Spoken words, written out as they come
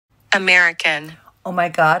American. Oh my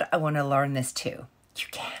God, I want to learn this too. You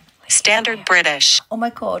can. Standard British. Oh my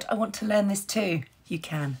God, I want to learn this too. You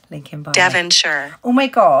can. Link in bio. Devonshire. Oh my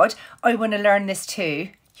God, I want to learn this too.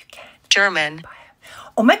 You can. German.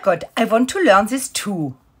 Oh my God, I want to learn this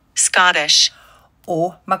too. Scottish.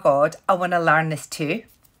 Oh my God, I want to learn this too.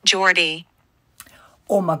 Geordie.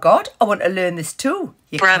 Oh my God, I want to learn this too.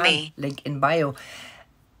 You Brummie. can. Link in bio.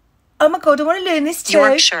 Oh my God, I want to learn this too.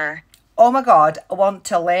 Yorkshire. Oh my God, I want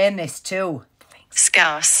to learn this too.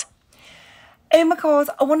 Scouse. Oh my God,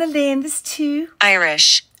 I want to learn this too.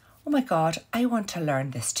 Irish. Oh my God, I want to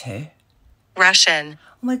learn this too. Russian.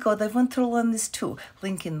 Oh my God, I want to learn this too.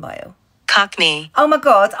 Link in bio. Cockney. Oh my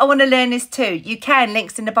God, I want to learn this too. You can.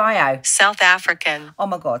 Links in the bio. South African. Oh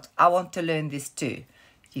my God, I want to learn this too.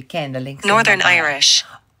 You can. The links Northern in the bio. Irish.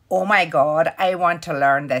 Oh my God, I want to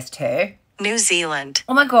learn this too. New Zealand.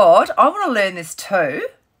 Oh my God, I want to learn this too.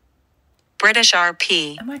 British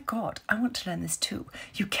RP. Oh my God, I want to learn this too.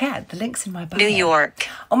 You can. The links in my bio. New York.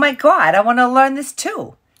 Oh my God, I want to learn this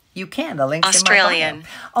too. You can. The links Australian. in my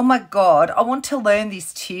bio. Oh my God, I want to learn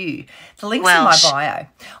this too. The links Welsh. in my bio.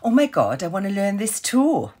 Oh my God, I want to learn this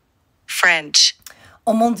too. French.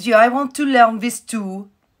 Oh mon Dieu, I want to learn this too.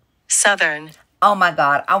 Southern. Oh my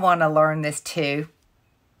God, I want to learn this too.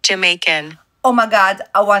 Jamaican. Oh my God,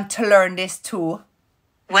 I want to learn this too.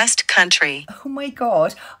 West Country. Oh my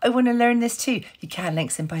God, I want to learn this too. You can.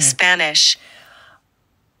 Links in bio. Spanish.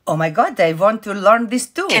 Oh my God, I want to learn this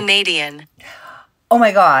too. Canadian. Oh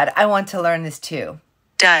my God, I want to learn this too.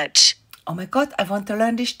 Dutch. Oh my God, I want to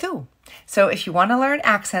learn this too. So if you want to learn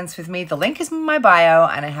accents with me, the link is in my bio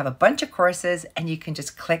and I have a bunch of courses and you can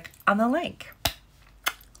just click on the link.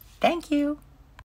 Thank you.